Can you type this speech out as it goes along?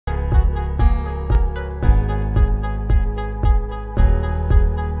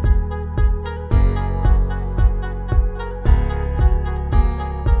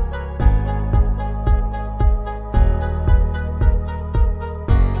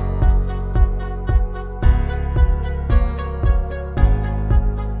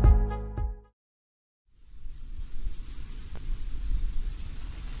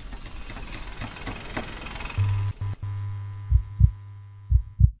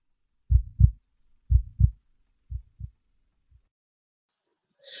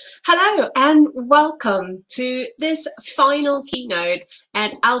Hello and welcome to this final keynote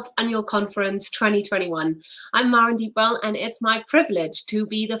at ALT Annual Conference 2021. I'm Maren Deepwell and it's my privilege to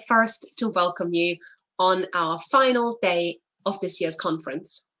be the first to welcome you on our final day of this year's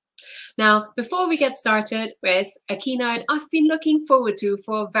conference. Now, before we get started with a keynote I've been looking forward to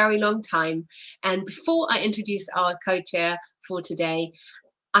for a very long time, and before I introduce our co-chair for today,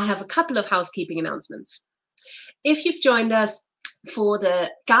 I have a couple of housekeeping announcements. If you've joined us for the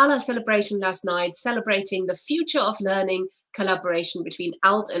gala celebration last night, celebrating the future of learning collaboration between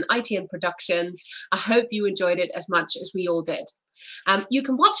ALT and ITN Productions, I hope you enjoyed it as much as we all did. You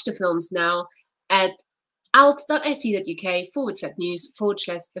can watch the films now at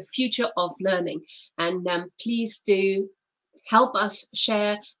alt.ac.uk/news/the future of learning. And please do help us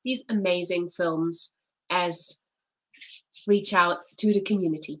share these amazing films as reach out to the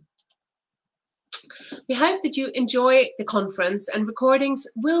community. We hope that you enjoy the conference, and recordings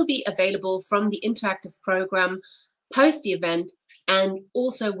will be available from the interactive program post the event and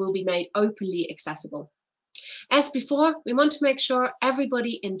also will be made openly accessible. As before, we want to make sure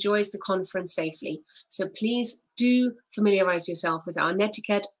everybody enjoys the conference safely, so please do familiarize yourself with our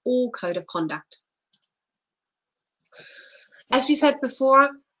netiquette or code of conduct. As we said before,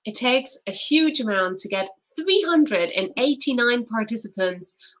 it takes a huge amount to get 389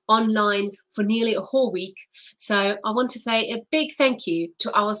 participants online for nearly a whole week. So I want to say a big thank you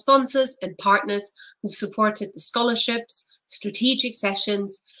to our sponsors and partners who've supported the scholarships, strategic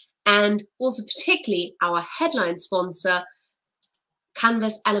sessions, and also particularly our headline sponsor,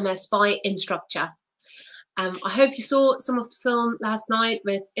 Canvas LMS by Instructure. I hope you saw some of the film last night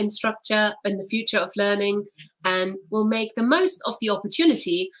with Instructure and the future of learning, and we'll make the most of the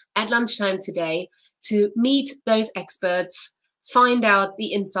opportunity at lunchtime today to meet those experts, find out the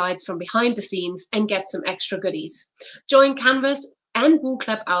insights from behind the scenes, and get some extra goodies. Join Canvas and Woo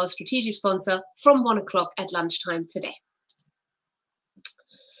Club, our strategic sponsor, from 1 o'clock at lunchtime today.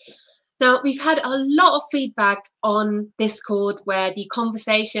 Now, we've had a lot of feedback on Discord where the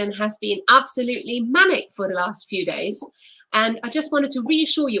conversation has been absolutely manic for the last few days. And I just wanted to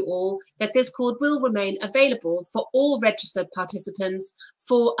reassure you all that Discord will remain available for all registered participants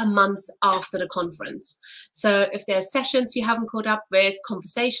for a month after the conference. So if there's sessions you haven't caught up with,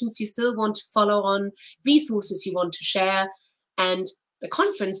 conversations you still want to follow on, resources you want to share, and the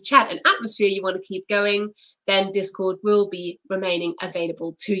conference chat and atmosphere you want to keep going, then Discord will be remaining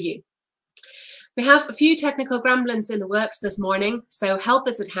available to you. We have a few technical gremlins in the works this morning, so help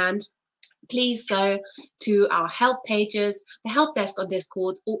is at hand. Please go to our help pages, the help desk on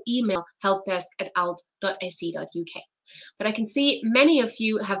Discord, or email helpdesk@alt.ac.uk. But I can see many of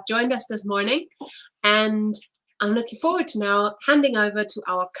you have joined us this morning, and I'm looking forward to now handing over to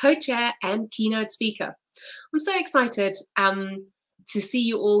our co-chair and keynote speaker. I'm so excited to see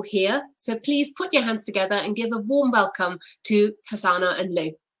you all here, so please put your hands together and give a warm welcome to Fasana and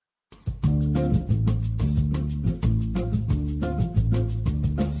Lou.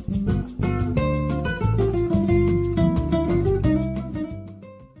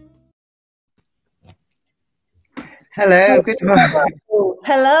 Hello, good morning.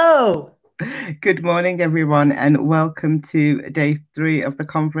 Hello. Good morning, everyone, and welcome to day 3 of the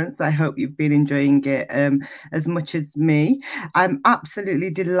conference. I hope you've been enjoying it as much as me. I'm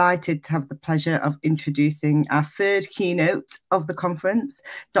absolutely delighted to have the pleasure of introducing our 3rd keynote of the conference,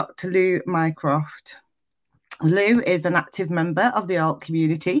 Dr. Lou Mycroft. Lou is an active member of the ALT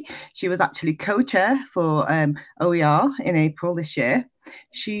community. She was actually co-chair for OER in April this year.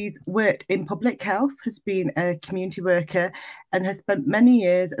 She's worked in public health, has been a community worker, and has spent many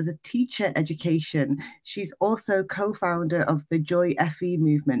years as a teacher education. She's also co-founder of the Joy FE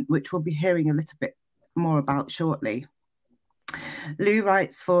movement, which we'll be hearing a little bit more about shortly. Lou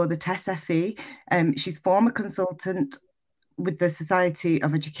writes for the TESS FE. She's former consultant with the Society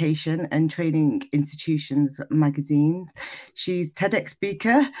of Education and Training Institutions magazine. She's TEDx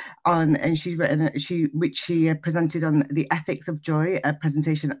speaker and she's written which she presented on the ethics of joy, a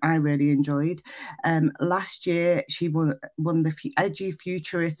presentation I really enjoyed. Last year she won the Edu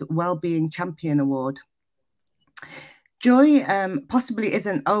Futurist Wellbeing Champion Award. Joy possibly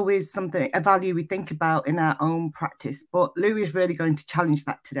isn't always a value we think about in our own practice, but Lou is really going to challenge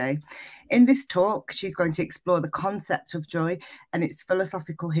that today. In this talk, she's going to explore the concept of joy and its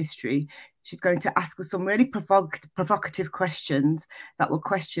philosophical history. She's going to ask us some really provocative questions that will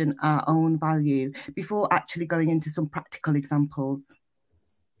question our own value before actually going into some practical examples.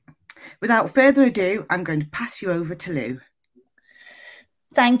 Without further ado, I'm going to pass you over to Lou.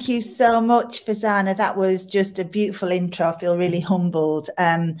 Thank you so much, Fasana. That was just a beautiful intro. I feel really humbled.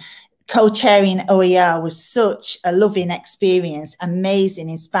 co-chairing OER was such a loving experience, amazing,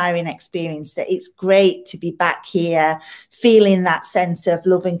 inspiring experience, that it's great to be back here feeling that sense of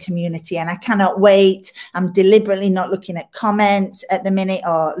love and community. And I cannot wait. I'm deliberately not looking at comments at the minute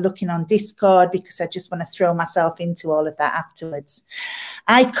or looking on Discord, because I just want to throw myself into all of that afterwards.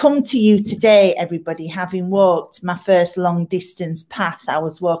 I come to you today, everybody, having walked my first long distance path. I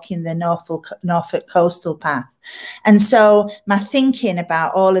was walking the Norfolk coastal path. And so my thinking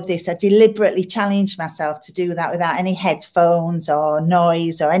about all of this, I deliberately challenged myself to do that without any headphones or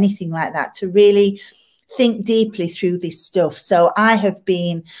noise or anything like that, to really think deeply through this stuff. So I have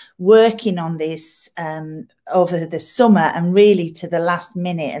been working on this over the summer and really to the last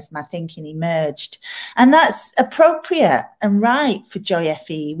minute as my thinking emerged. And that's appropriate and right for Joy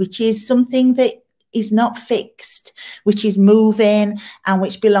FE, which is something that is not fixed, which is moving and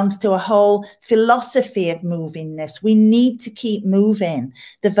which belongs to a whole philosophy of movingness. We need to keep moving.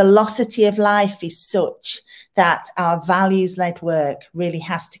 The velocity of life is such that our values-led work really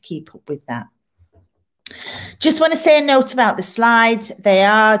has to keep up with that. Just want to say a note about the slides. They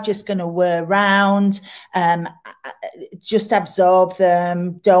are just going to whir around. Just absorb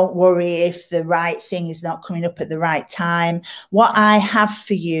them. Don't worry if the right thing is not coming up at the right time. What I have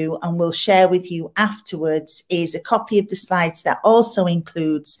for you and will share with you afterwards is a copy of the slides that also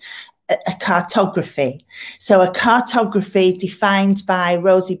includes a cartography. So a cartography defined by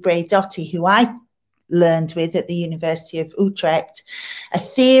Rosie Braidotti, who I learned with at the University of Utrecht, a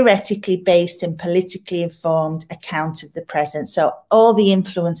theoretically based and politically informed account of the present. So all the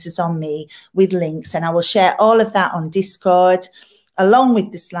influences on me with links, and I will share all of that on Discord, along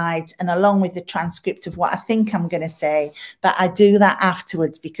with the slides and along with the transcript of what I think I'm going to say. But I do that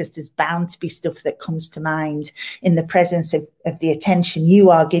afterwards because there's bound to be stuff that comes to mind in the presence of the attention you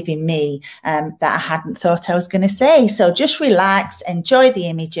are giving me that I hadn't thought I was going to say. So just relax, enjoy the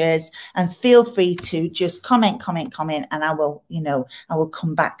images, and feel free to just comment, and I will, I will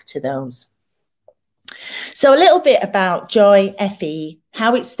come back to those. So a little bit about Joy FE,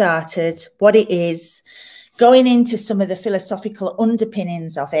 how it started, what it is, going into some of the philosophical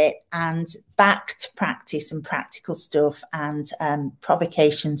underpinnings of it, and back to practice and practical stuff and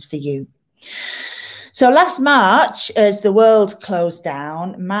provocations for you. So last March, as the world closed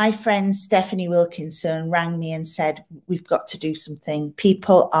down, my friend Stephanie Wilkinson rang me and said, we've got to do something.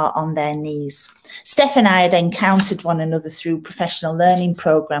 People are on their knees. Steph and I had encountered one another through professional learning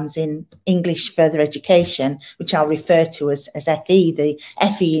programs in English further education, which I'll refer to as FE, the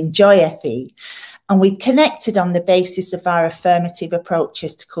FE in Joy FE. And we connected on the basis of our affirmative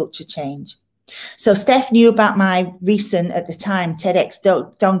approaches to culture change. So Steph knew about my recent, at the time,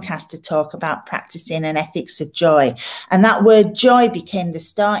 TEDx Doncaster talk about practicing an ethics of joy. And that word joy became the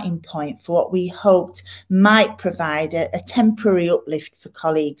starting point for what we hoped might provide a temporary uplift for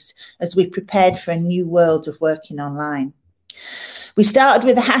colleagues as we prepared for a new world of working online. We started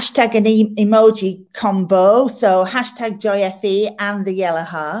with a hashtag and emoji combo, so hashtag JoyFE and the yellow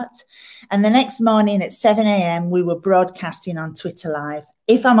heart. And the next morning at 7 a.m, we were broadcasting on Twitter Live.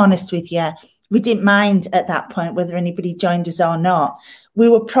 If I'm honest with you, we didn't mind at that point whether anybody joined us or not. We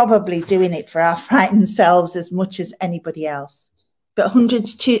were probably doing it for our frightened selves as much as anybody else. But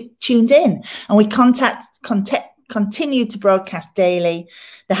hundreds tuned in, and we continued to broadcast daily.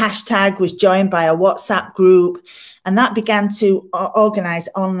 The hashtag was joined by a WhatsApp group, and that began to organise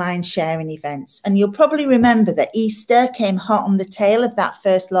online sharing events. And you'll probably remember that Easter came hot on the tail of that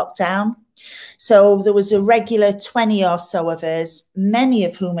first lockdown. So there was a regular 20 or so of us, many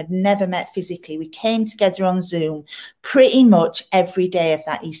of whom had never met physically. We came together on Zoom pretty much every day of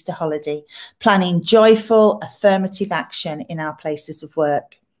that Easter holiday, planning joyful, affirmative action in our places of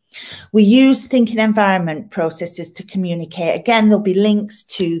work. We use thinking environment processes to communicate. Again, there'll be links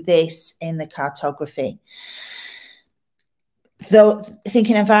to this in the cartography. Though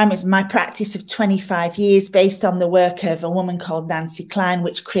thinking environment is my practice of 25 years based on the work of a woman called Nancy Klein,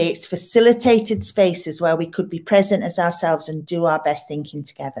 which creates facilitated spaces where we could be present as ourselves and do our best thinking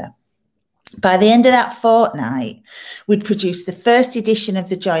together. By the end of that fortnight, we'd produced the first edition of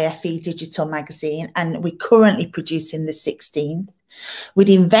the Joy FE digital magazine, and we're currently producing the 16th. We'd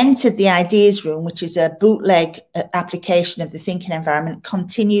invented the Ideas Room, which is a bootleg application of the thinking environment,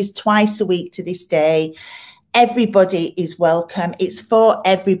 continues twice a week to this day. Everybody is welcome. It's for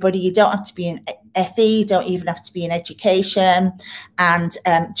everybody. You don't have to be in FE, you don't even have to be in education. And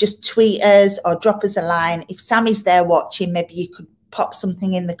just tweet us or drop us a line. If Sammy's there watching, maybe you could pop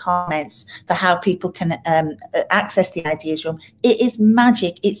something in the comments for how people can access the Ideas Room. It is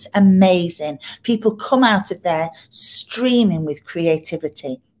magic. It's amazing. People come out of there streaming with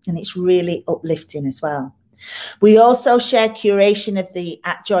creativity, and it's really uplifting as well. We also share curation of the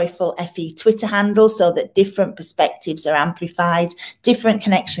 @JoyfulFE Twitter handle so that different perspectives are amplified, different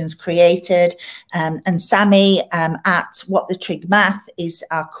connections created. And Sammy at What the Trig Math is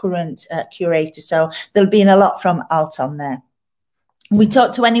our current curator. So there'll be a lot from Alt on there. We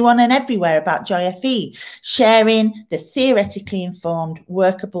talk to anyone and everywhere about JoyFE, sharing the theoretically informed,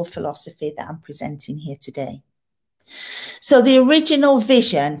 workable philosophy that I'm presenting here today. So the original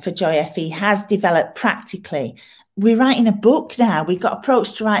vision for JoyFE has developed practically. We're writing a book now. We got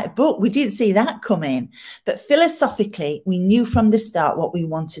approached to write a book. We didn't see that coming. But philosophically, we knew from the start what we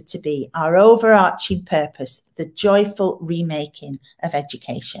wanted to be, our overarching purpose, the joyful remaking of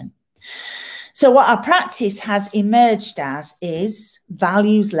education. So what our practice has emerged as is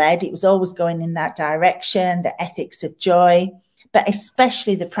values-led. It was always going in that direction, the ethics of joy, but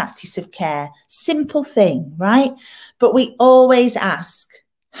especially the practice of care. Simple thing, right? But we always ask,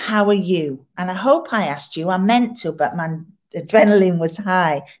 how are you? And I hope I asked you. I meant to, but my adrenaline was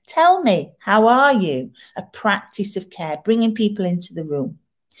high. Tell me, how are you? A practice of care, bringing people into the room.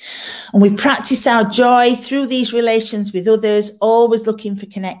 And we practice our joy through these relations with others, always looking for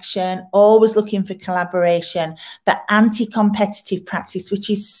connection, always looking for collaboration, but anti-competitive practice, which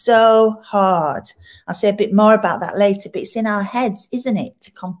is so hard. I'll say a bit more about that later, but it's in our heads, isn't it,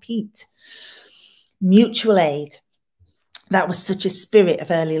 to compete. Mutual aid. That was such a spirit of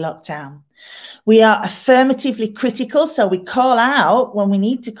early lockdown. We are affirmatively critical, so we call out when we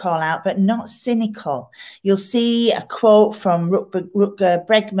need to call out, but not cynical. You'll see a quote from Rutger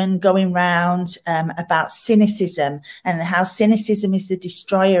Bregman going round about cynicism and how cynicism is the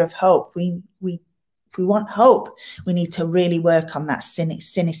destroyer of hope. If we want hope, we need to really work on that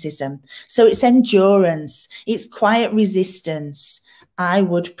cynicism. So it's endurance, it's quiet resistance. I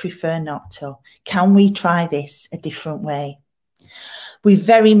would prefer not to. Can we try this a different way? We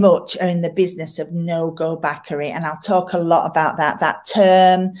very much are in the business of no-go backery, and I'll talk a lot about that. That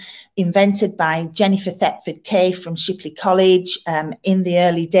term invented by Jennifer Thetford Kay from Shipley College in the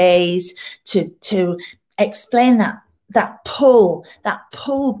early days to explain that pull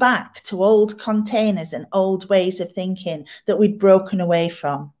back to old containers and old ways of thinking that we'd broken away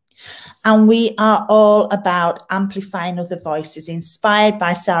from. And we are all about amplifying other voices, inspired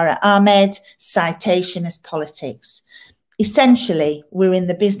by Sarah Ahmed, citation as politics. Essentially, we're in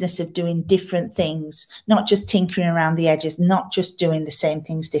the business of doing different things, not just tinkering around the edges, not just doing the same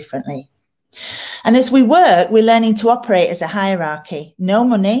things differently. And as we work, we're learning to operate as a hierarchy. No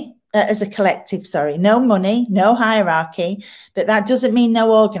money, as a collective, sorry, no money, no hierarchy, but that doesn't mean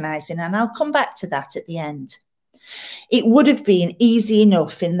no organising. And I'll come back to that at the end. It would have been easy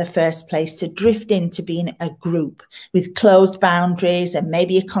enough in the first place to drift into being a group with closed boundaries and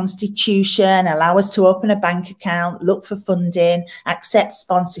maybe a constitution, allow us to open a bank account, look for funding, accept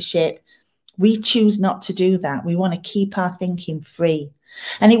sponsorship. We choose not to do that. We want to keep our thinking free.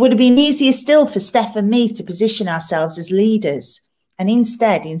 And it would have been easier still for Steph and me to position ourselves as leaders. And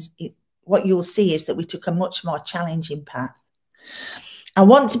instead, what you'll see is that we took a much more challenging path. I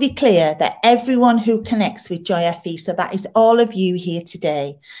want to be clear that everyone who connects with JoyFE, so that is all of you here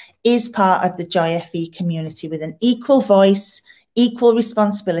today, is part of the JoyFE community with an equal voice, equal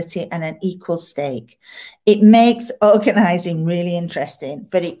responsibility and an equal stake. It makes organising really interesting,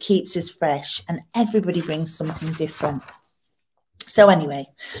 but it keeps us fresh and everybody brings something different. So anyway,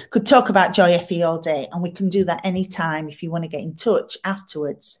 could talk about JoyFE all day, and we can do that anytime if you want to get in touch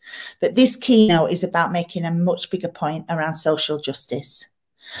afterwards. But this keynote is about making a much bigger point around social justice.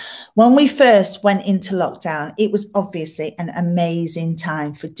 When we first went into lockdown, it was obviously an amazing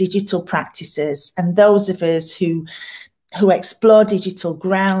time for digital practices and those of us who explore digital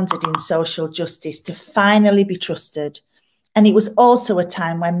grounded in social justice to finally be trusted. And it was also a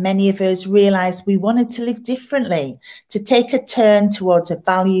time when many of us realised we wanted to live differently, to take a turn towards a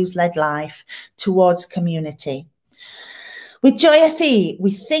values-led life, towards community. With JoyFE,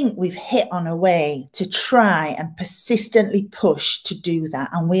 we think we've hit on a way to try and persistently push to do that,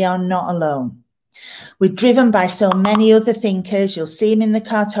 and we are not alone. We're driven by so many other thinkers. You'll see them in the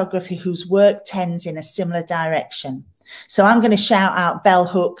cartography whose work tends in a similar direction. So I'm going to shout out Bell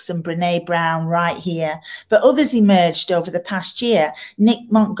Hooks and Brene Brown right here, but others emerged over the past year. Nick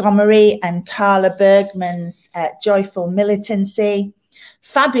Montgomery and Carla Bergman's Joyful Militancy.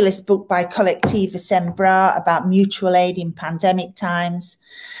 Fabulous book by Collectiva Sembra about mutual aid in pandemic times.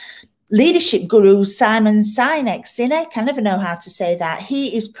 Leadership guru Simon Sinek, I never know how to say that.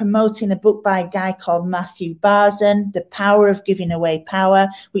 He is promoting a book by a guy called Matthew Barzan, The Power of Giving Away Power,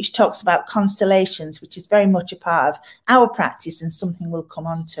 which talks about constellations, which is very much a part of our practice and something we'll come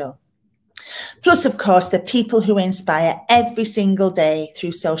on to. Plus, of course, the people who inspire every single day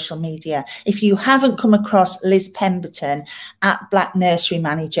through social media. If you haven't come across Liz Pemberton at Black Nursery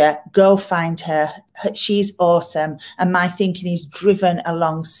Manager, go find her. She's awesome. And my thinking is driven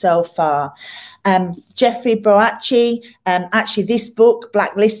along so far. Jeffrey Boachi, actually this book,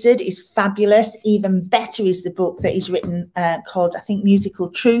 Blacklisted, is fabulous. Even better is the book that he's written called, I think,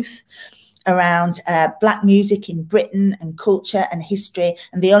 Musical Truth, around Black music in Britain and culture and history.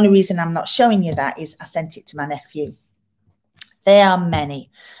 And the only reason I'm not showing you that is I sent it to my nephew. There are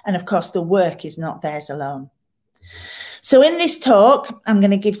many. And of course, the work is not theirs alone. So in this talk, I'm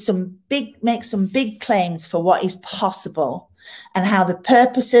going to make some big claims for what is possible and how the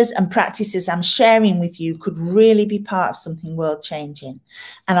purposes and practices I'm sharing with you could really be part of something world changing.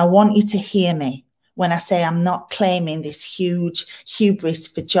 And I want you to hear me when I say I'm not claiming this huge hubris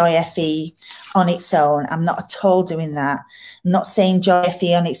for Joy FE on its own. I'm not at all doing that. I'm not saying Joy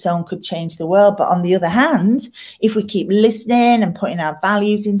FE on its own could change the world. But on the other hand, if we keep listening and putting our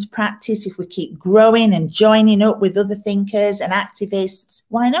values into practice, if we keep growing and joining up with other thinkers and activists,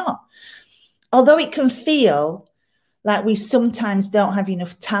 why not? Although it can feel like we sometimes don't have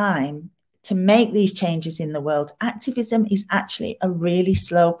enough time to make these changes in the world, activism is actually a really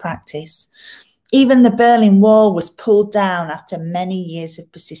slow practice. Even the Berlin Wall was pulled down after many years of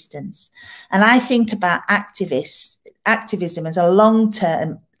persistence. And I think about activism as a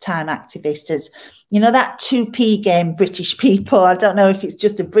long-term activist, as, you know, that 2p game British people. I don't know if it's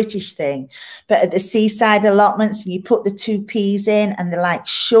just a British thing, but at the seaside allotments, you put the 2p's in and they like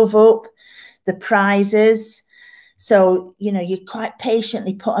shove up the prizes. So, you know, you quite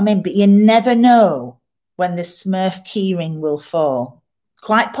patiently put them in, but you never know when the Smurf keyring will fall.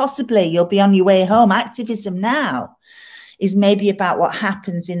 Quite possibly you'll be on your way home. Activism now is maybe about what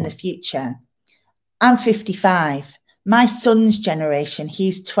happens in the future. I'm 55. My son's generation,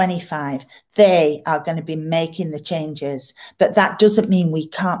 he's 25. They are going to be making the changes, but that doesn't mean we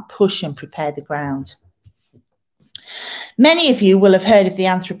can't push and prepare the ground. Many of you will have heard of the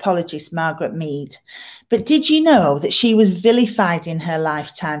anthropologist Margaret Mead, but did you know that she was vilified in her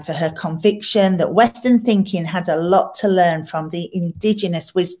lifetime for her conviction that Western thinking had a lot to learn from the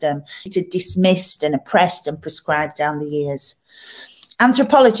indigenous wisdom it had dismissed and oppressed and prescribed down the years?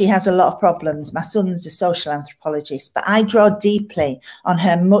 Anthropology has a lot of problems. My son's a social anthropologist, but I draw deeply on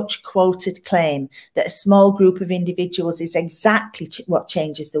her much quoted claim that a small group of individuals is exactly what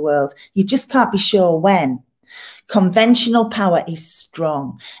changes the world. You just can't be sure when. Conventional power is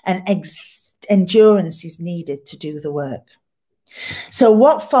strong and endurance is needed to do the work. So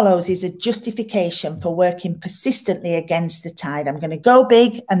what follows is a justification for working persistently against the tide. I'm going to go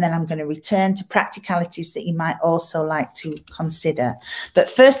big and then I'm going to return to practicalities that you might also like to consider. But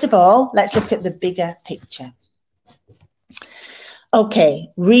first of all, let's look at the bigger picture. Okay,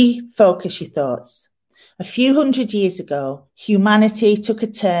 refocus your thoughts. A few hundred years ago, humanity took a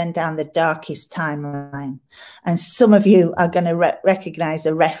turn down the darkest timeline. And some of you are going to recognize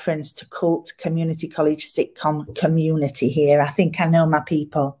a reference to cult community college sitcom Community here. I think I know my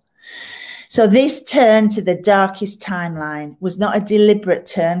people. So this turn to the darkest timeline was not a deliberate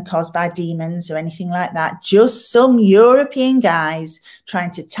turn caused by demons or anything like that. Just some European guys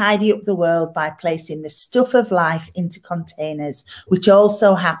trying to tidy up the world by placing the stuff of life into containers, which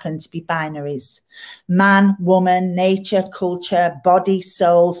also happen to be binaries. Man, woman, nature, culture, body,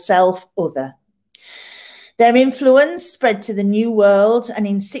 soul, self, other. Their influence spread to the New World. And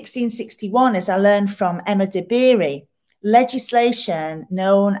in 1661, as I learned from Emma de Beery, legislation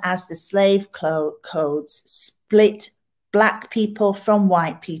known as the slave codes split black people from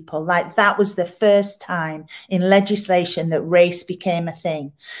white people. Like that was the first time in legislation that race became a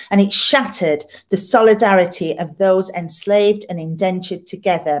thing. And it shattered the solidarity of those enslaved and indentured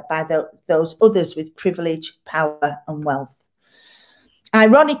together by those others with privilege, power and wealth.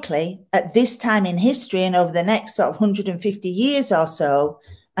 Ironically, at this time in history and over the next sort of 150 years or so,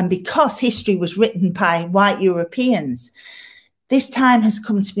 and because history was written by white Europeans, this time has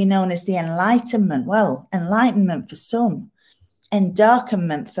come to be known as the Enlightenment. Well, enlightenment for some, and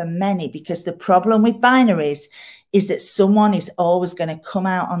darkenment for many, because the problem with binaries is that someone is always going to come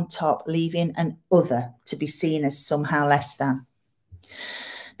out on top, leaving an other to be seen as somehow less than.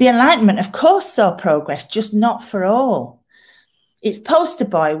 The Enlightenment, of course, saw progress, just not for all. Its poster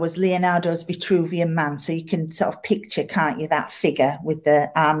boy was Leonardo's Vitruvian Man. So you can sort of picture, can't you, that figure with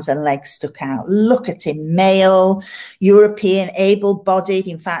the arms and legs stuck out. Look at him, male, European, able-bodied.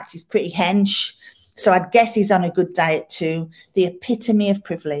 In fact, he's pretty hench. So I'd guess he's on a good diet too. The epitome of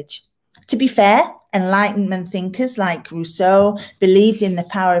privilege. To be fair, Enlightenment thinkers like Rousseau believed in the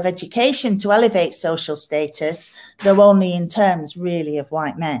power of education to elevate social status, though only in terms really of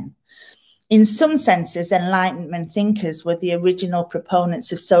white men. In some senses, Enlightenment thinkers were the original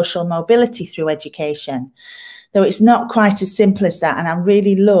proponents of social mobility through education, though it's not quite as simple as that. And I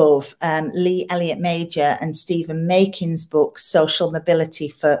really love Lee Elliott Major and Stephen Makin's book, Social Mobility,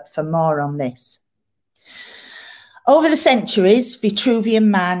 for more on this. Over the centuries, Vitruvian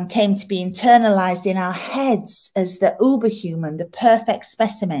man came to be internalized in our heads as the uberhuman, the perfect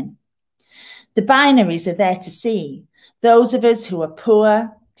specimen. The binaries are there to see. Those of us who are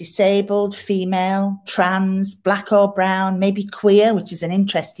poor, disabled, female, trans, black or brown, maybe queer, which is an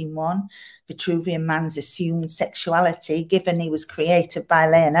interesting one. Vitruvian man's assumed sexuality, given he was created by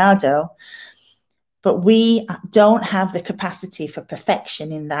Leonardo. But we don't have the capacity for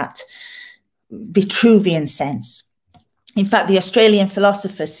perfection in that Vitruvian sense. In fact, the Australian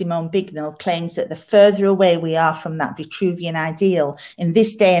philosopher Simone Bignell claims that the further away we are from that Vitruvian ideal in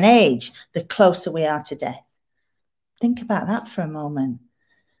this day and age, the closer we are to death. Think about that for a moment.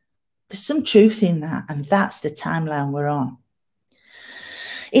 There's some truth in that, and that's the timeline we're on.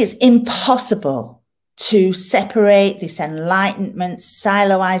 It's impossible to separate this Enlightenment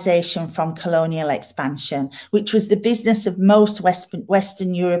siloization from colonial expansion, which was the business of most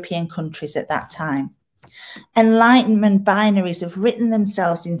Western European countries at that time. Enlightenment binaries have written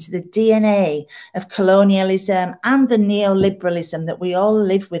themselves into the DNA of colonialism and the neoliberalism that we all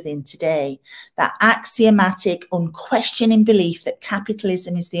live within today. That axiomatic, unquestioning belief that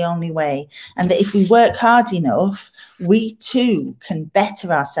capitalism is the only way, and that if we work hard enough, we too can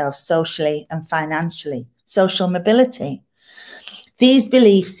better ourselves socially and financially. Social mobility. These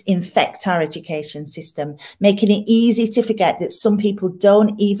beliefs infect our education system, making it easy to forget that some people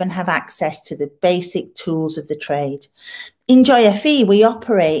don't even have access to the basic tools of the trade. In Joy FE, we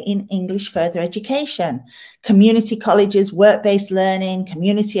operate in English further education, community colleges, work-based learning,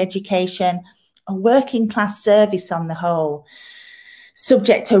 community education, a working class service on the whole,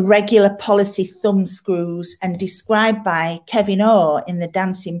 subject to regular policy thumbscrews and described by Kevin Orr in the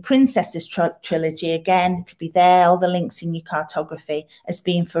Dancing Princesses trilogy, again, it'll be there, all the links in your cartography, as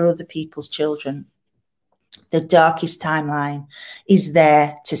being for other people's children. The darkest timeline is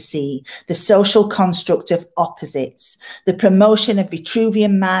there to see. The social construct of opposites, the promotion of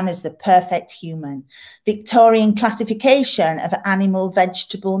Vitruvian man as the perfect human, Victorian classification of animal,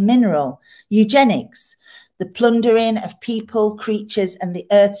 vegetable, mineral, eugenics, the plundering of people, creatures, and the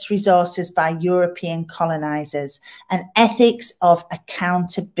earth's resources by European colonizers, and ethics of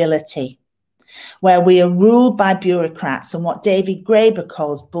accountability, where we are ruled by bureaucrats and what David Graeber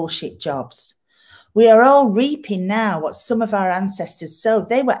calls bullshit jobs. We are all reaping now what some of our ancestors sowed.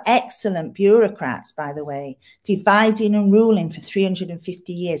 They were excellent bureaucrats, by the way, dividing and ruling for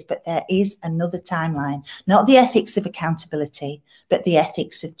 350 years. But there is another timeline, not the ethics of accountability, but the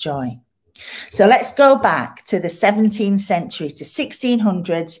ethics of joy. So let's go back to the 17th century, to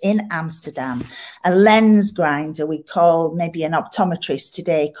 1600s in Amsterdam. A lens grinder, we call maybe an optometrist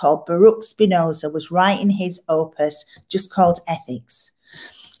today, called Baruch Spinoza, was writing his opus just called Ethics.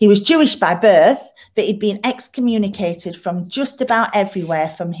 He was Jewish by birth, but he'd been excommunicated from just about everywhere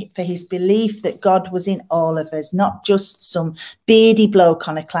for his belief that God was in all of us, not just some beardy bloke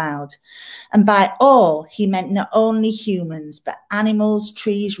on a cloud. And by all, he meant not only humans, but animals,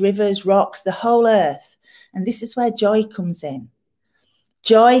 trees, rivers, rocks, the whole earth. And this is where joy comes in.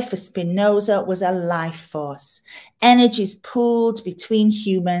 Joy for Spinoza was a life force, energies pooled between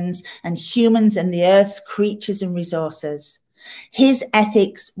humans and the earth's creatures and resources. His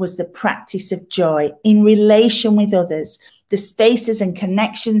ethics was the practice of joy in relation with others, the spaces and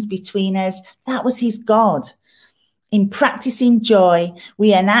connections between us. That was his God. In practicing joy,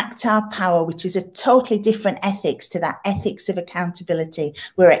 we enact our power, which is a totally different ethics to that ethics of accountability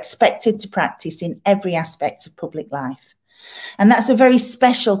we're expected to practice in every aspect of public life. And that's a very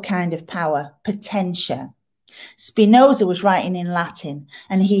special kind of power, potentia. Spinoza was writing in Latin,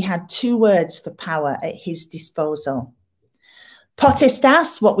 and he had two words for power at his disposal.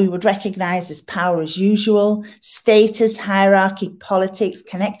 Potestas, what we would recognize as power as usual, status, hierarchy, politics,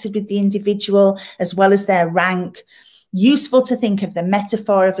 connected with the individual as well as their rank. Useful to think of the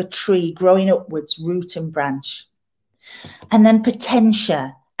metaphor of a tree growing upwards, root and branch. And then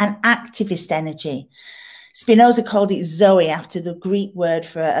potentia, an activist energy. Spinoza called it Zoe after the Greek word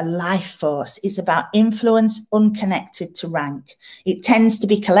for a life force. It's about influence unconnected to rank. It tends to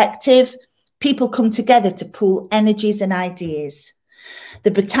be collective. People come together to pool energies and ideas. The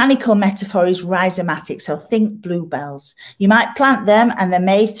botanical metaphor is rhizomatic, so think bluebells. You might plant them and they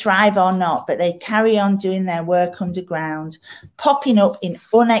may thrive or not, but they carry on doing their work underground, popping up in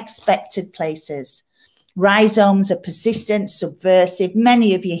unexpected places. Rhizomes are persistent, subversive.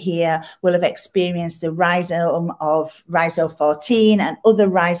 Many of you here will have experienced the rhizome of Rhizo 14 and other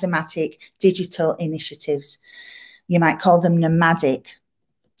rhizomatic digital initiatives. You might call them nomadic.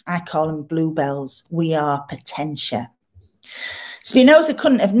 I call them bluebells. We are potentia. Spinoza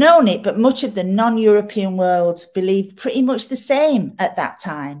couldn't have known it, but much of the non-European world believed pretty much the same at that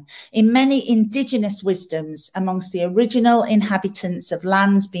time. In many indigenous wisdoms amongst the original inhabitants of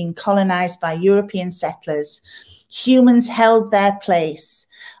lands being colonized by European settlers, humans held their place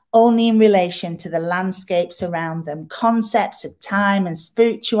only in relation to the landscapes around them. Concepts of time and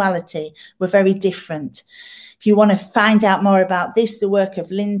spirituality were very different. If you want to find out more about this, the work of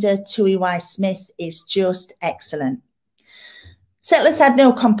Linda Toohey-Smith is just excellent. Settlers had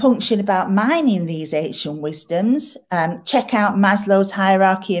no compunction about mining these ancient wisdoms. Check out Maslow's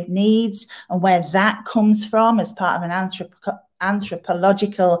hierarchy of needs and where that comes from as part of an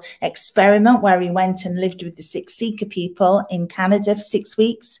anthropological experiment where he went and lived with the Siksika people in Canada for 6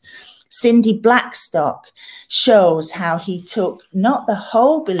 weeks. Cindy Blackstock shows how he took not the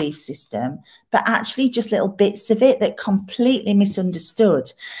whole belief system, but actually just little bits of it that completely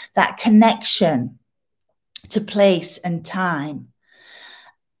misunderstood that connection to place and time,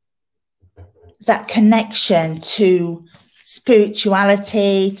 that connection to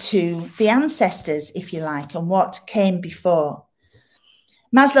spirituality, to the ancestors, if you like, and what came before.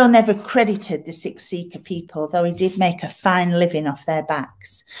 Maslow never credited the Siksika people, though he did make a fine living off their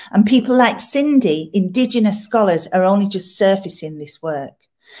backs. And people like Cindy, indigenous scholars, are only just surfacing this work.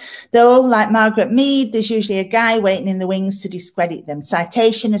 Though, like Margaret Mead, there's usually a guy waiting in the wings to discredit them.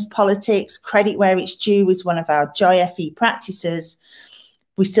 Citation as politics, credit where it's due is one of our Joy FE practices.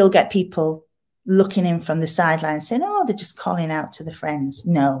 We still get people looking in from the sidelines saying, oh, they're just calling out to the friends.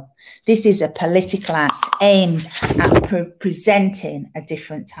 No, this is a political act aimed at presenting a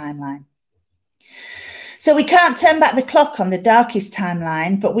different timeline. So we can't turn back the clock on the darkest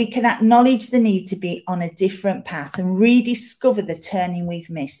timeline, but we can acknowledge the need to be on a different path and rediscover the turning we've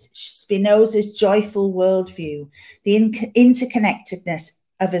missed. Spinoza's joyful worldview, the interconnectedness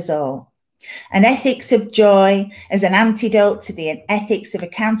of us all. An ethics of joy as an antidote to the ethics of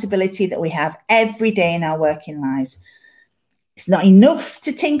accountability that we have every day in our working lives. It's not enough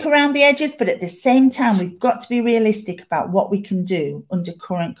to tinker around the edges, but at the same time, we've got to be realistic about what we can do under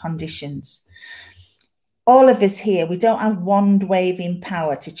current conditions. All of us here, we don't have wand-waving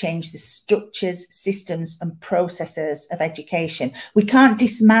power to change the structures, systems, and processes of education. We can't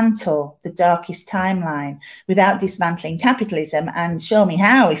dismantle the darkest timeline without dismantling capitalism, and show me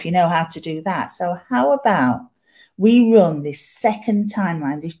how if you know how to do that. So how about we run this second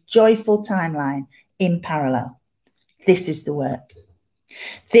timeline, this joyful timeline, in parallel? This is the work.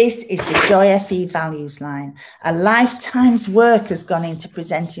 This is the Joy FE values line. A lifetime's work has gone into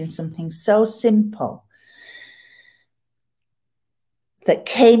presenting something so simple that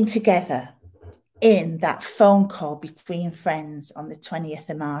came together in that phone call between friends on the 20th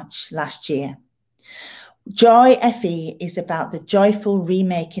of March last year. Joy FE is about the joyful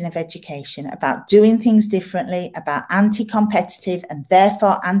remaking of education, about doing things differently, about anti-competitive and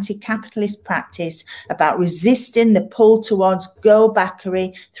therefore anti-capitalist practice, about resisting the pull towards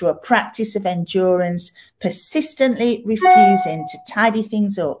go-backery through a practice of endurance, persistently refusing to tidy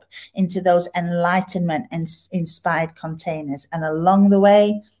things up into those enlightenment and inspired containers. And along the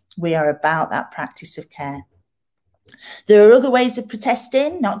way, we are about that practice of care. There are other ways of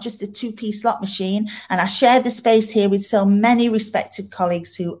protesting, not just the two-piece slot machine, and I share the space here with so many respected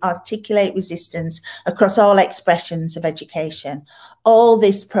colleagues who articulate resistance across all expressions of education. All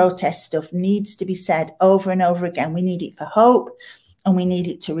this protest stuff needs to be said over and over again. We need it for hope, and we need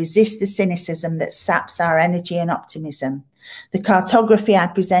it to resist the cynicism that saps our energy and optimism. The cartography I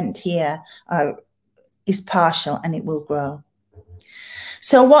present here is partial, and it will grow.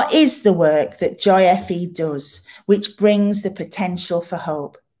 So what is the work that Joy FE does, which brings the potential for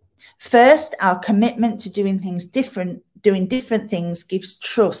hope? First, our commitment to doing different things gives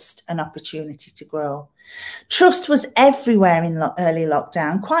trust an opportunity to grow. Trust was everywhere in early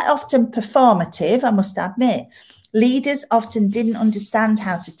lockdown, quite often performative, I must admit. Leaders often didn't understand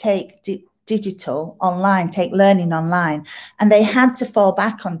how to take digital online, take learning online, and they had to fall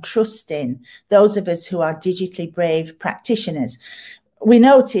back on trusting those of us who are digitally brave practitioners. We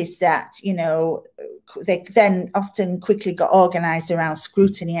noticed that, you know, they then often quickly got organised around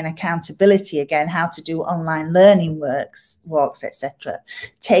scrutiny and accountability again, how to do online learning walks, etc.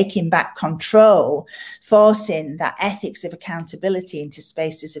 Taking back control, forcing that ethics of accountability into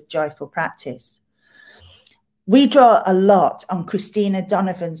spaces of joyful practice. We draw a lot on Christina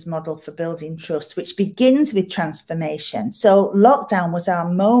Donovan's model for building trust, which begins with transformation. So lockdown was our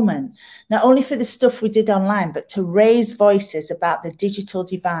moment, not only for the stuff we did online, but to raise voices about the digital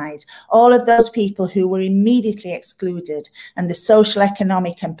divide, all of those people who were immediately excluded, and the social,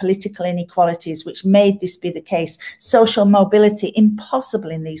 economic and political inequalities which made this be the case, social mobility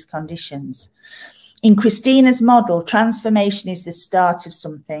impossible in these conditions. In Christina's model, transformation is the start of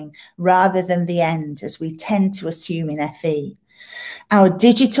something rather than the end, as we tend to assume in FE. Our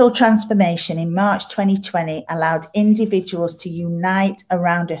digital transformation in March 2020 allowed individuals to unite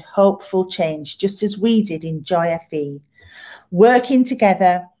around a hopeful change, just as we did in Joy FE. Working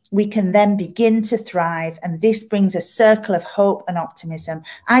together, we can then begin to thrive, and this brings a circle of hope and optimism.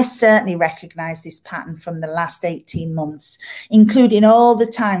 I certainly recognise this pattern from the last 18 months, including all the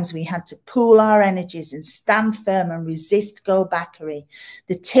times we had to pool our energies and stand firm and resist go-backery,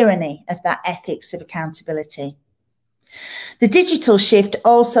 the tyranny of that ethics of accountability. The digital shift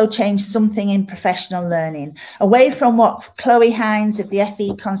also changed something in professional learning, away from what Chloe Hines of the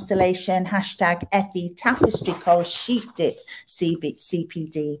FE Constellation #FE Tapestry calls sheep dip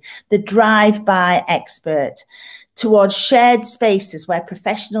CPD, the drive-by expert, towards shared spaces where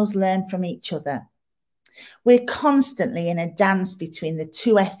professionals learn from each other. We're constantly in a dance between the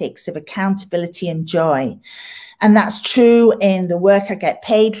two ethics of accountability and joy. And that's true in the work I get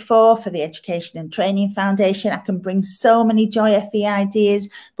paid for the Education and Training Foundation. I can bring so many Joy FE ideas,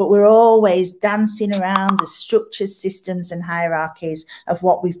 but we're always dancing around the structures, systems and hierarchies of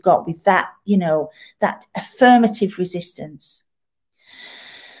what we've got with that, you know, that affirmative resistance.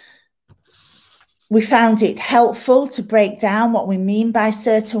 We found it helpful to break down what we mean by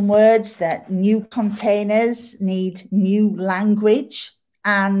certain words, that new containers need new language.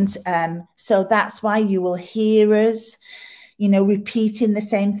 And so that's why you will hear us, you know, repeating the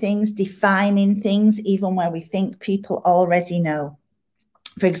same things, defining things, even where we think people already know.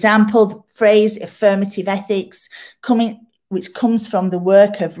 For example, the phrase affirmative ethics, which comes from the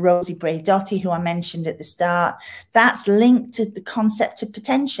work of Rosie Braidotti, who I mentioned at the start, that's linked to the concept of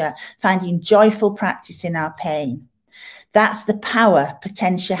potentia, finding joyful practice in our pain. That's the power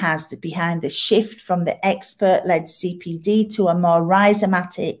potentia has behind the shift from the expert-led CPD to a more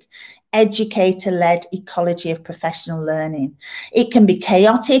rhizomatic, educator-led ecology of professional learning. It can be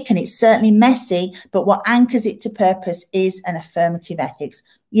chaotic and it's certainly messy, but what anchors it to purpose is an affirmative ethics.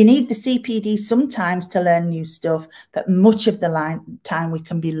 You need the CPD sometimes to learn new stuff, but much of the time we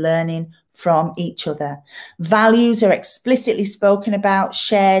can be learning from each other. Values are explicitly spoken about,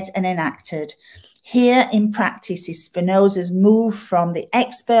 shared and enacted. Here in practice is Spinoza's move from the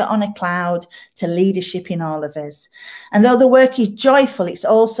expert on a cloud to leadership in all of us. And though the work is joyful, it's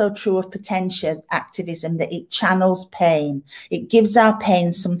also true of potentia activism, that it channels pain. It gives our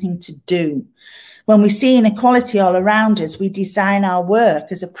pain something to do. When we see inequality all around us, we design our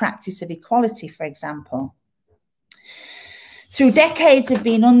work as a practice of equality, for example. Through decades of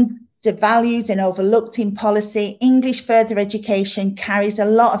being undervalued and overlooked in policy, English further education carries a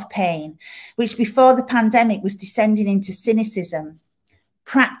lot of pain, which before the pandemic was descending into cynicism.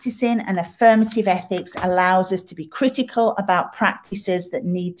 Practicing an affirmative ethics allows us to be critical about practices that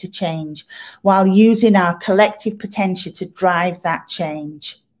need to change, while using our collective potential to drive that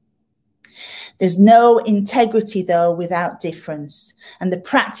change. There's no integrity, though, without difference. And the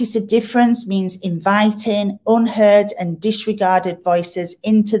practice of difference means inviting unheard and disregarded voices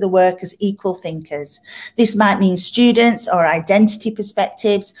into the work as equal thinkers. This might mean students or identity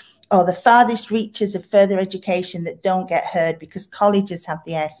perspectives, or the farthest reaches of further education that don't get heard because colleges have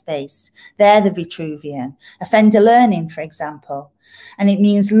the airspace. They're the Vitruvian. Offender learning, for example. And it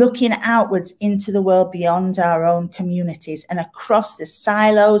means looking outwards into the world beyond our own communities and across the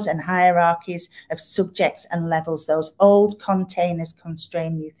silos and hierarchies of subjects and levels. Those old containers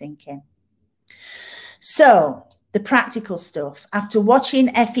constrain new thinking. So, the practical stuff. After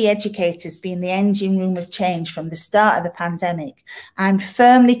watching FE educators being the engine room of change from the start of the pandemic, I'm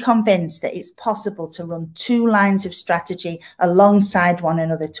firmly convinced that it's possible to run two lines of strategy alongside one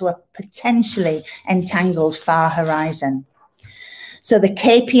another to a potentially entangled far horizon. So the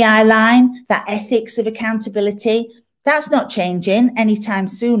KPI line, that ethics of accountability, that's not changing anytime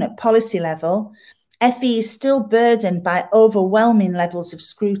soon at policy level. FE is still burdened by overwhelming levels of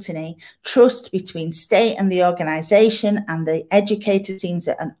scrutiny. Trust between state and the organisation and the educator seems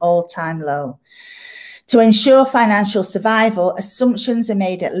at an all-time low. To ensure financial survival, assumptions are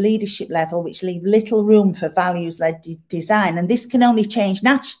made at leadership level which leave little room for values-led design. And this can only change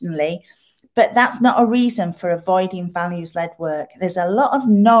nationally, But that's not a reason for avoiding values-led work. There's a lot of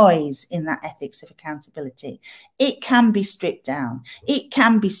noise in that ethics of accountability. It can be stripped down. It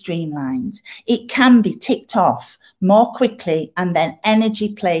can be streamlined. It can be ticked off more quickly and then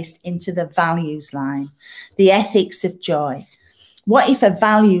energy placed into the values line, the ethics of joy. What if a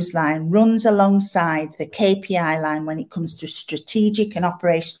values line runs alongside the KPI line when it comes to strategic and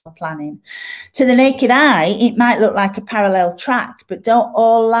operational planning? To the naked eye, it might look like a parallel track, but don't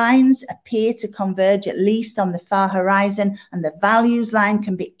all lines appear to converge at least on the far horizon, and the values line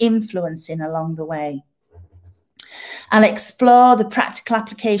can be influencing along the way? I'll explore the practical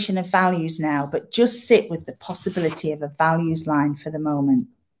application of values now, but just sit with the possibility of a values line for the moment.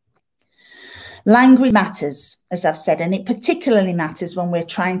 Language matters, as I've said, and it particularly matters when we're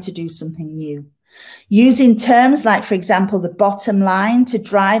trying to do something new. Using terms like, for example, the bottom line to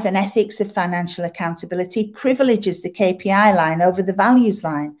drive an ethics of financial accountability privileges the KPI line over the values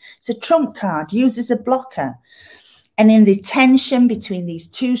line. It's a trump card, used as a blocker. And in the tension between these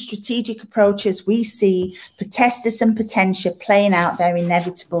two strategic approaches, we see potestas and potentia playing out their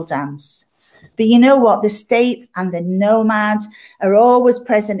inevitable dance. But you know what? The state and the nomad are always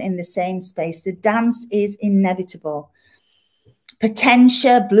present in the same space. The dance is inevitable.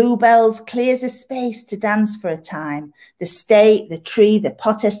 Potentia, bluebells, clears a space to dance for a time. The state, the tree, the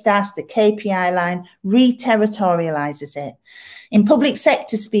potestas, the KPI line re-territorializes it. In public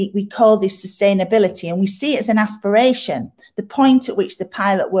sector speak, we call this sustainability, and we see it as an aspiration, the point at which the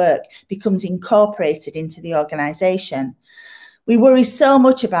pilot work becomes incorporated into the organization. We worry so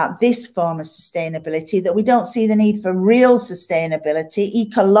much about this form of sustainability that we don't see the need for real sustainability,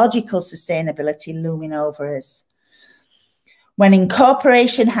 ecological sustainability looming over us. When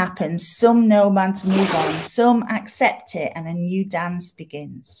incorporation happens, some nomads move on, some accept it, and a new dance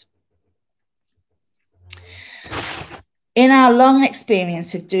begins. In our long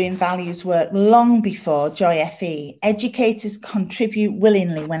experience of doing values work long before Joy FE, educators contribute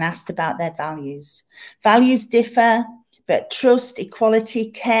willingly when asked about their values. Values differ, but trust, equality,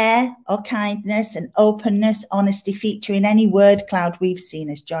 care or kindness and openness, honesty feature in any word cloud we've seen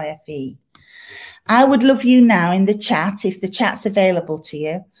as Joy FE. I would love you now in the chat, if the chat's available to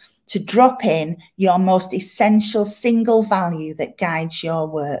you, to drop in your most essential single value that guides your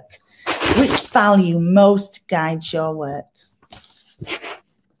work. Which value most guides your work?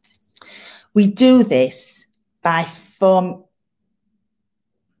 We do this by I'll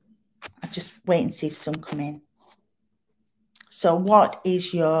just wait and see if some come in. So what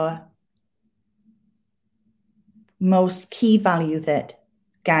is your most key value that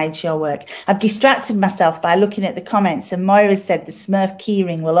guides your work? I've distracted myself by looking at the comments, and Moira said the Smurf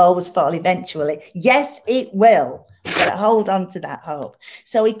keyring will always fall eventually. Yes, it will. We've got to hold on to that hope.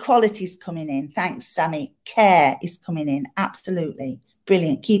 So equality is coming in. Thanks, Sammy. Care is coming in. Absolutely.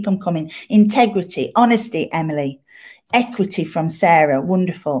 Brilliant. Keep them coming. Integrity, honesty, Emily. Equity from Sarah.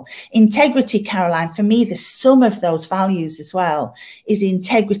 Wonderful. Integrity, Caroline. For me, the sum of those values as well is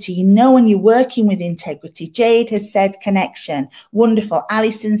integrity. You know, when you're working with integrity. Jade has said connection. Wonderful.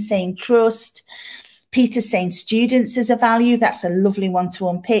 Alison saying trust. Peter saying students as a value. That's a lovely one to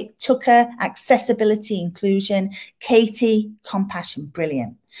unpick. Tucker, accessibility, inclusion. Katie, compassion.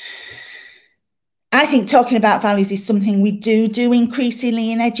 Brilliant. I think talking about values is something we do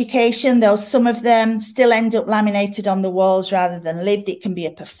increasingly in education, though some of them still end up laminated on the walls rather than lived. It can be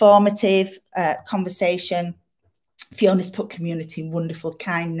a performative conversation. Fiona's put community, wonderful,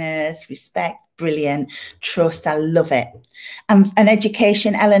 kindness, respect, brilliant, trust, I love it. And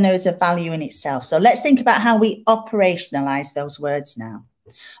education, Eleanor, is a value in itself. So let's think about how we operationalize those words now.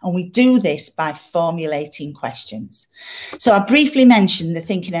 And we do this by formulating questions. So I briefly mentioned the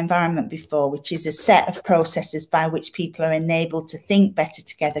thinking environment before, which is a set of processes by which people are enabled to think better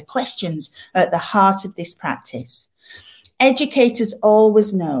together. Questions are at the heart of this practice. Educators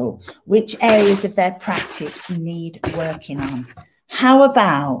always know which areas of their practice need working on. How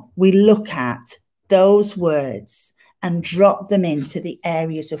about we look at those words and drop them into the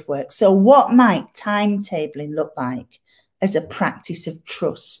areas of work? So what might timetabling look like as a practice of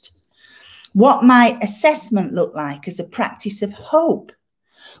trust? What might assessment look like as a practice of hope?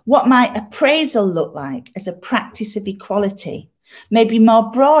 What might appraisal look like as a practice of equality? Maybe more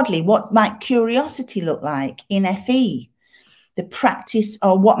broadly, what might curiosity look like in FE? The practice,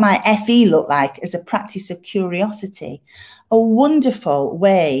 or what might FE look like as a practice of curiosity? A wonderful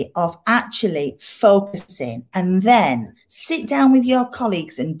way of actually focusing, and then sit down with your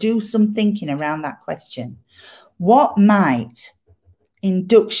colleagues and do some thinking around that question. What might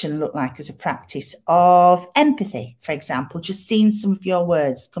induction look like as a practice of empathy, for example? Just seeing some of your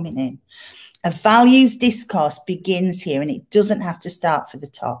words coming in. A values discourse begins here, and it doesn't have to start for the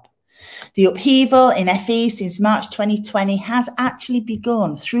top. The upheaval in FE since March 2020 has actually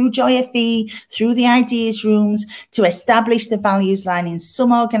begun through Joy FE, through the ideas rooms, to establish the values line in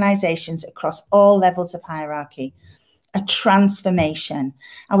some organisations across all levels of hierarchy. A transformation.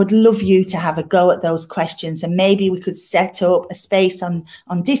 I would love you to have a go at those questions, and maybe we could set up a space on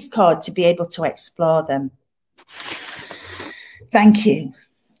Discord to be able to explore them. Thank you.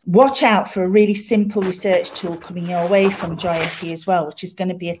 Watch out for a really simple research tool coming your way from Joy FE as well, which is going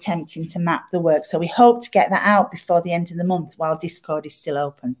to be attempting to map the work. So we hope to get that out before the end of the month while Discord is still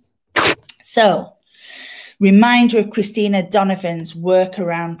open. So, reminder of Christina Donovan's work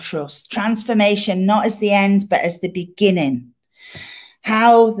around trust. Transformation not as the end, but as the beginning.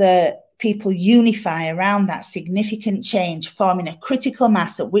 How the people unify around that significant change, forming a critical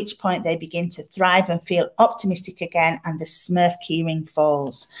mass, at which point they begin to thrive and feel optimistic again, and the Smurf keyring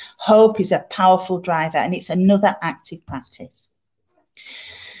falls. Hope is a powerful driver, and it's another active practice.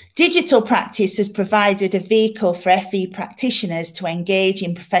 Digital practice has provided a vehicle for FE practitioners to engage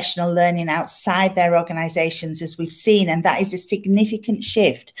in professional learning outside their organisations, as we've seen, and that is a significant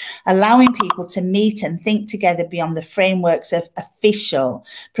shift, allowing people to meet and think together beyond the frameworks of official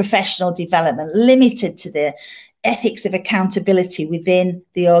professional development, limited to the ethics of accountability within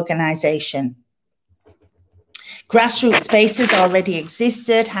the organisation. Grassroots spaces already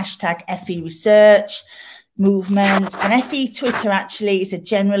existed, hashtag FE research, movement, and FE Twitter actually is a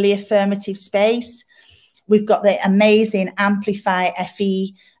generally affirmative space. We've got the amazing Amplify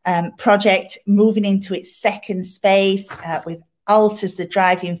FE project moving into its second space with ALT as the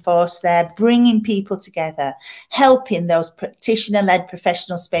driving force there, bringing people together, helping those practitioner-led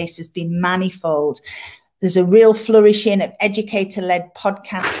professional spaces be manifold. There's a real flourishing of educator-led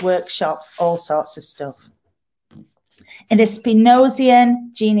podcasts, workshops, all sorts of stuff. In a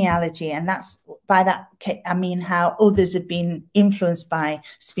Spinozian genealogy, and that's by that I mean how others have been influenced by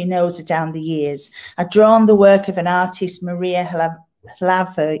Spinoza down the years. I've drawn the work of an artist, Maria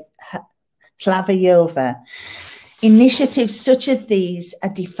Hlavajova. Initiatives such as these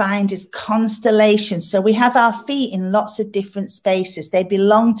are defined as constellations. So we have our feet in lots of different spaces. They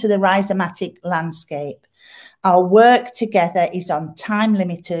belong to the rhizomatic landscape. Our work together is on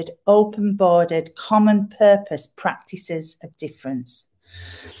time-limited, open-bordered, common-purpose practices of difference.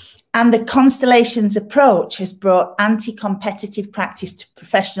 And the constellations approach has brought anti-competitive practice to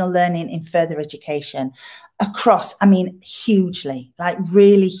professional learning in further education across, I mean, hugely, like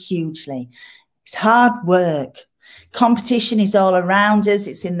really hugely. It's hard work. Competition is all around us.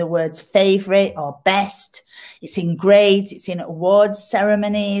 It's in the words favourite or best. It's in grades, it's in awards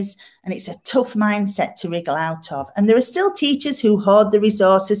ceremonies, and it's a tough mindset to wriggle out of. And there are still teachers who hoard the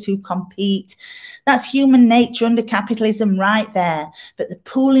resources, who compete. That's human nature under capitalism right there. But the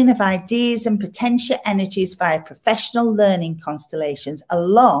pooling of ideas and potential energies via professional learning constellations,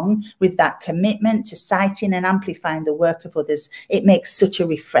 along with that commitment to citing and amplifying the work of others, it makes such a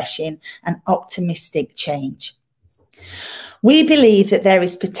refreshing and optimistic change. We believe that there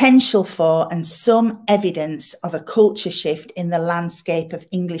is potential for and some evidence of a culture shift in the landscape of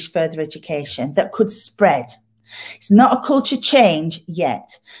English further education that could spread. It's not a culture change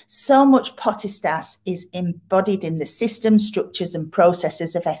yet. So much potestas is embodied in the systems, structures and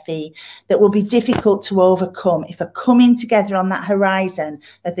processes of FE that will be difficult to overcome if a coming together on that horizon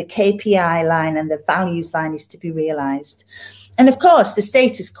of the KPI line and the values line is to be realised. And of course, the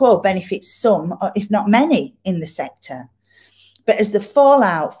status quo benefits some, or if not many, in the sector. But as the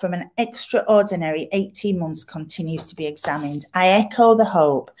fallout from an extraordinary 18 months continues to be examined, I echo the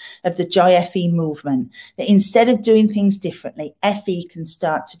hope of the Joy FE movement that instead of doing things differently, FE can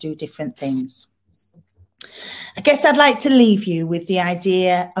start to do different things. I guess I'd like to leave you with the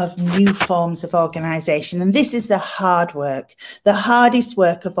idea of new forms of organisation. And this is the hard work. The hardest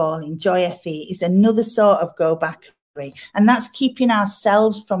work of all in Joy FE is another sort of go back. And that's keeping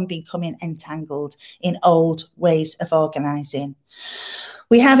ourselves from becoming entangled in old ways of organising.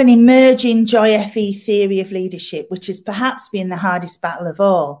 We have an emerging Joy FE theory of leadership, which has perhaps been the hardest battle of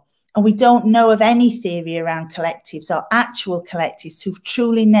all. And we don't know of any theory around collectives or actual collectives who've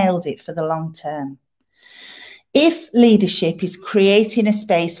truly nailed it for the long term. If leadership is creating a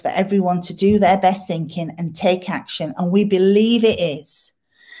space for everyone to do their best thinking and take action, and we believe it is,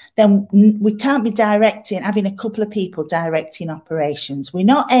 then we can't be having a couple of people directing operations. We're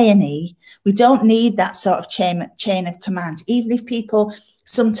not A&E. We don't need that sort of chain of command, even if people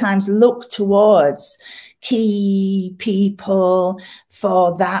sometimes look towards key people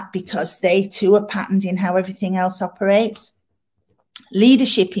for that because they too are patterned in how everything else operates.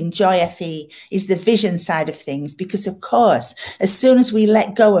 Leadership in Joy FE is the vision side of things because, of course, as soon as we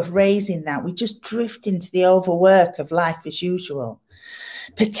let go of raising that, we just drift into the overwork of life as usual.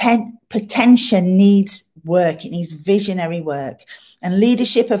 Potential needs work. It needs visionary work. And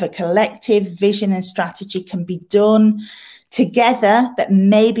leadership of a collective vision and strategy can be done together, but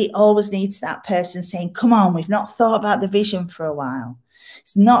maybe always needs that person saying, come on, we've not thought about the vision for a while.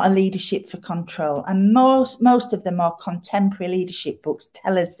 It's not a leadership for control. And most of the more contemporary leadership books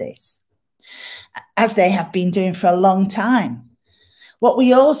tell us this, as they have been doing for a long time. What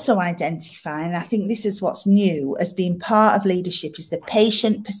we also identify, and I think this is what's new as being part of leadership, is the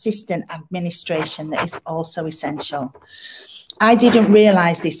patient, persistent administration that is also essential. I didn't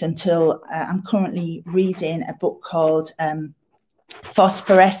realize this until I'm currently reading a book called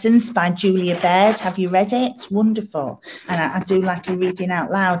Phosphorescence by Julia Baird. Have you read it? It's wonderful. And I do like a reading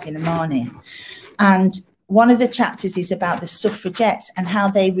out loud in the morning. And one of the chapters is about the suffragettes and how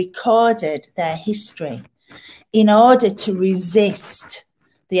they recorded their history in order to resist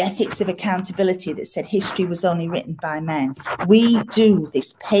the ethics of accountability that said history was only written by men. We do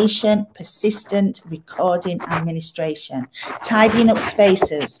this patient, persistent recording administration, tidying up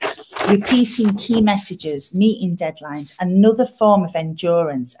spaces, repeating key messages, meeting deadlines, another form of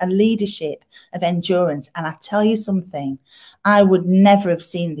endurance, a leadership of endurance. And I tell you something, I would never have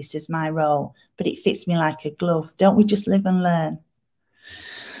seen this as my role, but it fits me like a glove. Don't we just live and learn?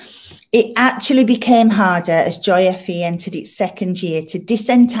 It actually became harder as Joy FE entered its second year to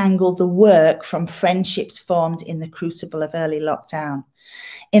disentangle the work from friendships formed in the crucible of early lockdown.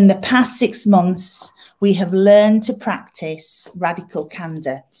 In the past 6 months, we have learned to practice radical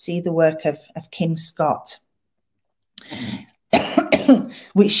candor. See the work of Kim Scott,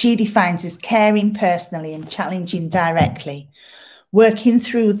 which she defines as caring personally and challenging directly. Working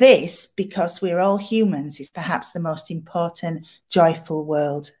through this, because we're all humans, is perhaps the most important, joyful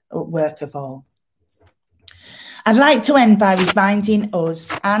work of all. I'd like to end by reminding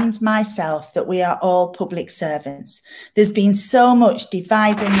us and myself that we are all public servants. There's been so much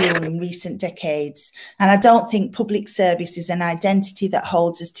divide and rule in recent decades, and I don't think public service is an identity that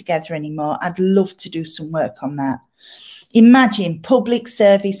holds us together anymore. I'd love to do some work on that. Imagine public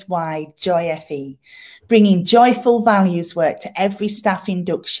service-wide Joy FE, bringing joyful values work to every staff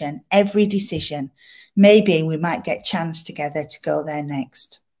induction, every decision. Maybe we might get a chance together to go there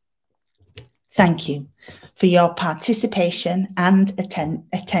next. Thank you for your participation and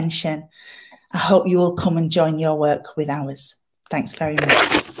attention. I hope you will come and join your work with ours. Thanks very much.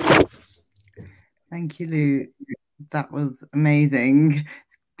 Thank you, Lou. That was amazing.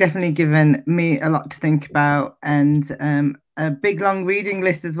 Definitely given me a lot to think about, and a big long reading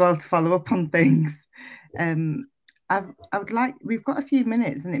list as well to follow up on things. I would like, we've got a few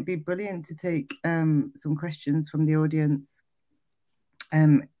minutes and it'd be brilliant to take some questions from the audience,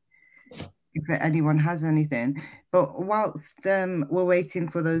 if anyone has anything. But whilst we're waiting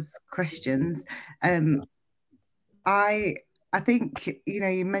for those questions, I think,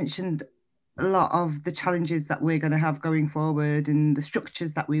 you mentioned a lot of the challenges that we're going to have going forward and the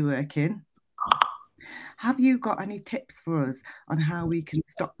structures that we work in. Have you got any tips for us on how we can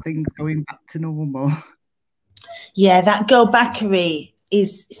stop things going back to normal? Yeah, that go-backery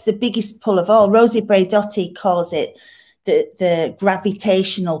is the biggest pull of all. Rosie Braidotti calls it the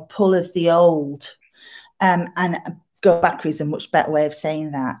gravitational pull of the old. And go-backery is a much better way of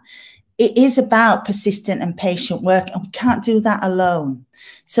saying that. It is about persistent and patient work, and we can't do that alone.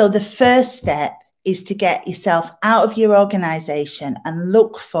 So the first step is to get yourself out of your organization and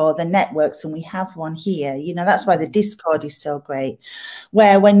look for the networks, and we have one here. That's why the Discord is so great,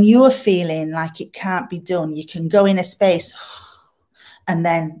 where when you're feeling like it can't be done, you can go in a space and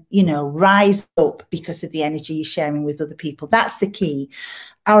then, rise up because of the energy you're sharing with other people. That's the key.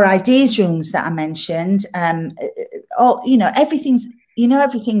 Our ideas rooms that I mentioned, everything's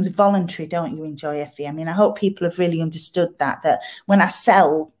voluntary, don't you, in Joy FE? I mean, I hope people have really understood that when I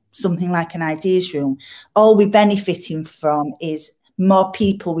sell something like an ideas room, all we're benefiting from is more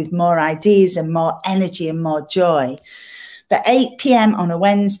people with more ideas and more energy and more joy. But 8 p.m. on a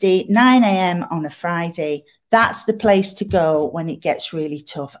Wednesday, 9 a.m. on a Friday, that's the place to go when it gets really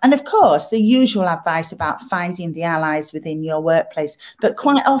tough. And of course, the usual advice about finding the allies within your workplace. But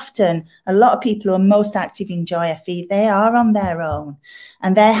quite often, a lot of people who are most active in Joy FE, they are on their own.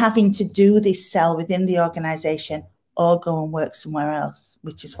 And they're having to do this sell within the organization or go and work somewhere else,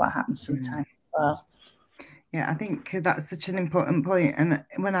 which is what happens sometimes as well. Yeah, I think that's such an important point. And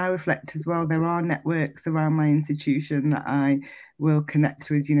when I reflect as well, there are networks around my institution that I will connect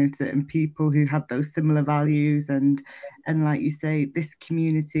with, certain people who have those similar values. And like you say, this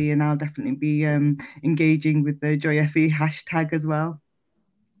community, and I'll definitely be engaging with the Joy FE hashtag as well.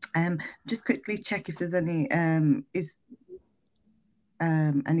 Just quickly check if there's any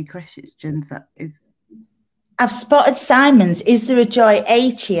questions that is. I've spotted Simon's. Is there a Joy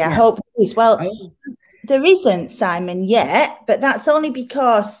H? I hope there is. Well, there isn't, Simon, yet, but that's only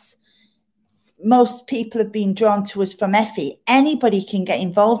because most people have been drawn to us from Effie. Anybody can get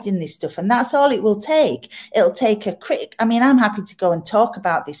involved in this stuff, and that's all it will take. It'll take a I mean, I'm happy to go and talk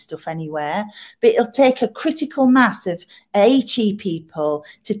about this stuff anywhere, but it'll take a critical mass of HE people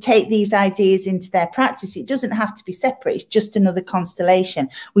to take these ideas into their practice. It doesn't have to be separate. It's just another constellation.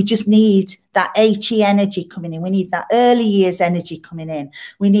 We just need that HE energy coming in. We need that early years energy coming in.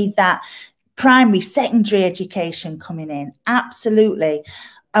 We need that primary, secondary education coming in. Absolutely.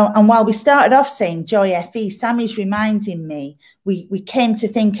 And while we started off saying Joy FE, Sammy's reminding me, we came to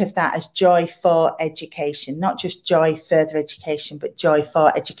think of that as joy for education, not just joy further education, but joy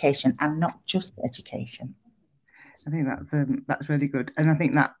for education, and not just education. I think that's really good, and I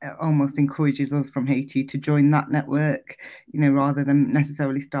think that almost encourages us from Haiti to join that network, you know, rather than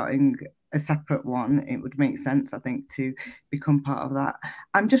necessarily starting a separate one. It would make sense, I think, to become part of that.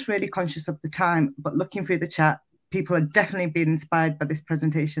 I'm just really conscious of the time, but looking through the chat, people are definitely being inspired by this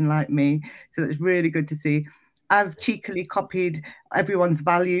presentation like me. So it's really good to see. I've cheekily copied everyone's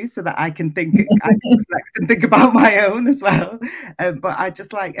values so that I can think, I can reflect and think about my own as well. But I'd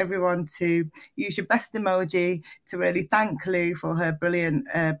just like everyone to use your best emoji to really thank Lou for her brilliant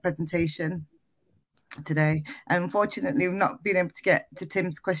presentation today. Unfortunately, we've not been able to get to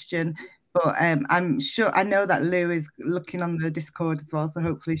Tim's question, but I'm sure, I know that Lou is looking on the Discord as well, so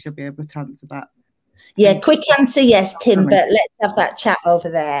hopefully she'll be able to answer that. Yeah, quick answer, yes, Tim, but let's have that chat over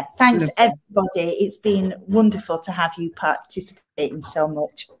there. Thanks, everybody. It's been wonderful to have you participating so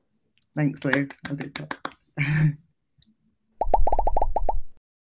much. Thanks, Lou.